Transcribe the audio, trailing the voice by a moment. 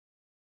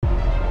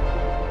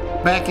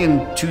Back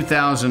in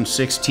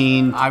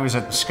 2016, I was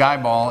at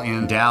Skyball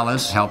in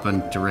Dallas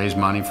helping to raise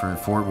money for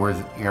Fort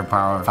Worth Air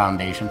Power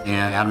Foundation,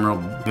 and Admiral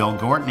Bill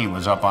Gortney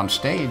was up on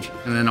stage,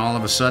 and then all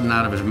of a sudden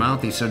out of his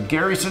mouth he said,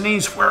 "Gary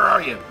Sinise, where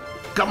are you?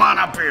 Come on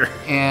up here."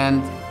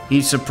 And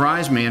he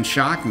surprised me and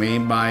shocked me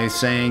by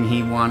saying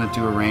he wanted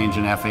to arrange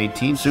an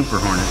F-18 Super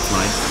Hornet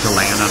flight to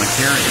land on a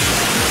carrier.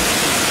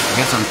 I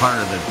guess I'm part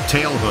of the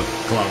tailhook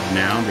club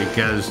now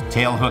because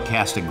tailhook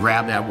has to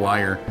grab that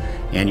wire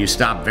and you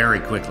stop very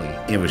quickly.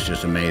 It was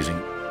just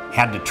amazing.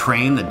 Had to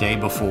train the day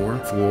before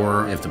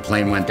for if the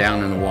plane went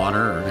down in the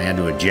water or they had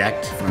to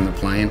eject from the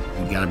plane.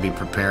 You gotta be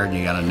prepared,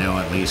 you gotta know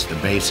at least the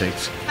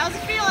basics. How's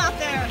it feel out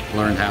there?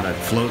 Learned how to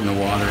float in the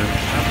water.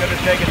 I'm gonna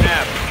take a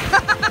nap.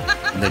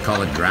 They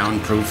call it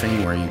ground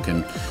proofing, where you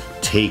can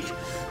take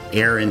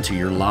air into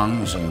your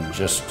lungs and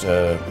just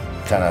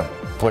kind of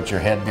put your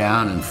head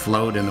down and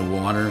float in the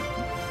water.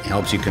 It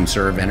helps you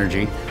conserve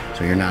energy,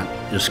 so you're not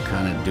just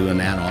kind of doing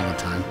that all the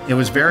time. It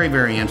was very,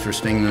 very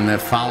interesting, and the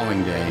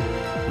following day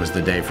was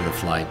the day for the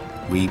flight.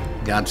 We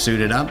got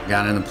suited up,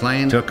 got in the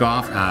plane, took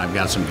off. I've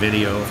got some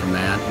video from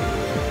that.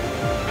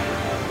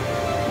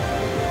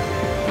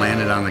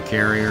 Landed on the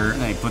carrier.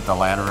 They put the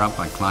ladder up.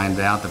 I climbed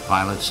out. The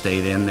pilot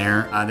stayed in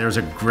there. There's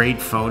a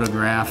great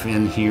photograph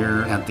in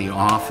here at the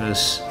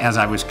office. As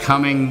I was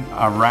coming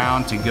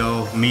around to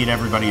go meet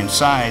everybody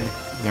inside,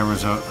 there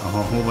was a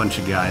whole bunch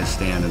of guys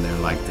standing there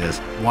like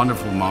this.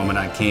 Wonderful moment.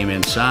 I came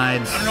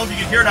inside. I don't know if you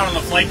could hear it out on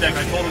the flight deck.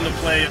 I told him to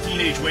play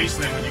Teenage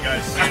Wasteland with you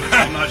guys.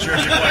 I'm not sure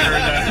if you quite heard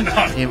that or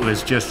not. It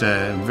was just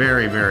a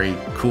very, very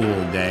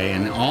cool day.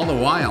 And all the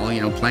while,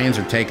 you know, planes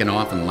are taking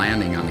off and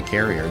landing on the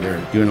carrier.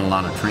 They're doing a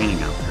lot of training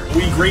out there.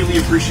 We greatly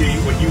appreciate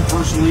what you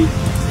personally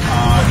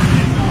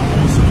and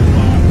also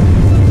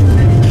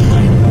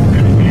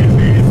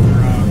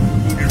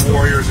your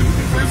warriors and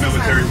for the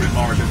military writ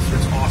large.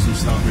 It's awesome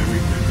stuff, man.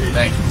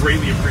 Thank you.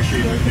 Greatly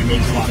appreciate it. It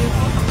means a lot to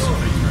all of us. So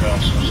thank you for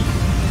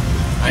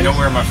that. I know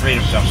where my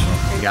freedom comes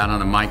from. Got on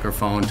the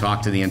microphone,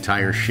 talked to the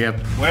entire ship.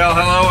 Well,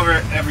 hello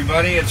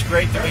everybody. It's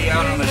great to be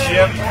out on the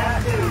ship.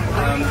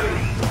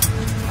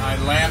 I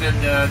landed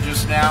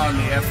just now in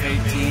the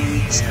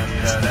F-18,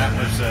 and that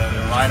was the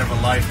ride of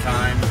a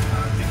lifetime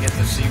to get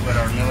to see what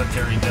our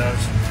military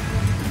does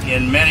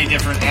in many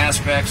different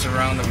aspects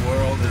around the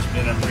world has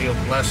been a real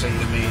blessing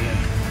to me.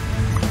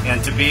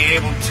 And to be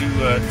able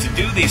to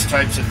do these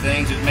types of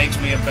things, it makes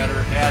me a better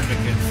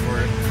advocate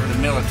for the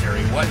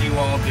military. What you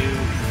all do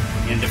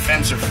in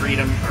defense of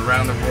freedom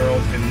around the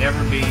world can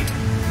never be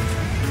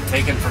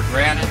taken for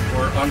granted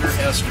or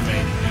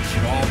underestimated. You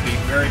should all be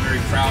very,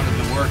 very proud of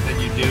the work that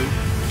you do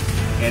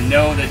and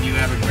know that you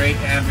have a great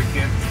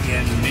advocate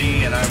in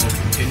me, and I will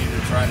continue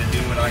to try to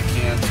do what I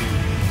can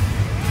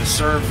to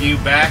serve you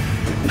back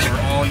for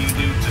all you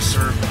do to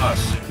serve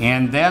us.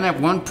 And then at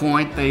one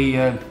point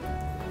they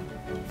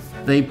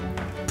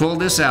pulled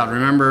this out.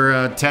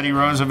 Remember Teddy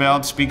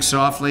Roosevelt, speak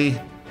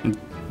softly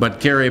but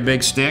carry a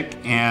big stick?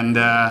 And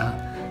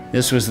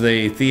this was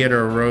the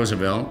Theodore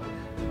Roosevelt,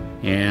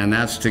 and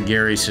that's to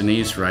Gary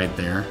Sinise right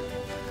there.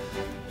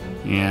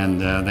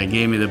 And they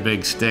gave me the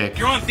big stick.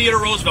 You're on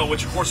Theodore Roosevelt,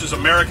 which of course is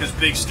America's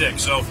big stick.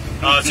 So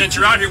since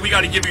you're out here, we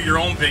got to give you your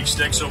own big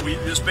stick. So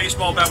this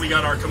baseball bat, we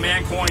got our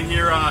command coin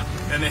here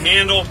and the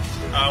handle.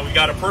 We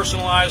got it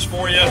personalized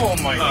for you. Oh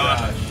my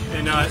gosh.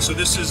 And so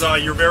this is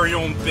your very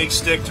own big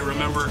stick to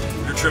remember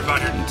your trip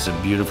out here. It's a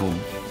beautiful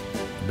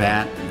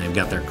bat. They've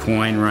got their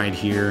coin right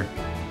here.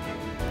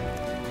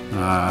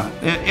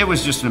 It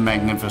was just a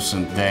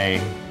magnificent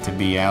day to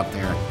be out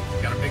there.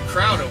 Got a big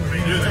crowd over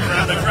here.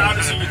 The crowd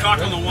is, you talk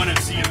on the 1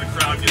 MC and the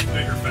crowd gets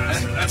bigger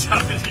faster. That's how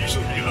it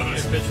usually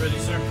goes. Pitch ready,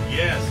 sir?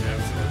 Yes,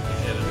 absolutely.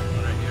 Hit it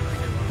right here.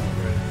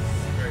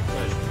 Very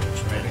pleasure.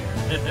 It's right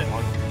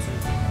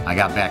here. I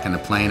got back in the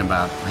plane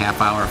about half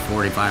hour,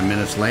 45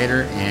 minutes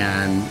later,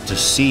 and to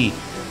see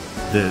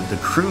the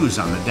crews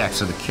on the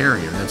decks of the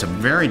carrier. That's a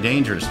very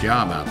dangerous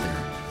job out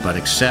there, but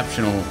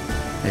exceptional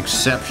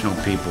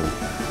people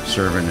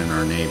serving in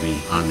our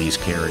Navy on these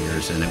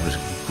carriers, and it was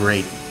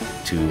great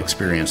to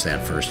experience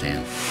that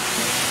firsthand.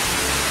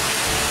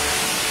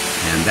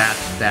 And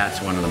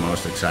that's one of the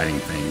most exciting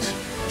things,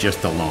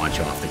 just the launch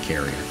off the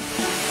carrier.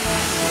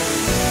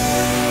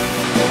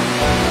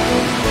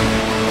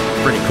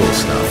 Pretty cool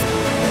stuff.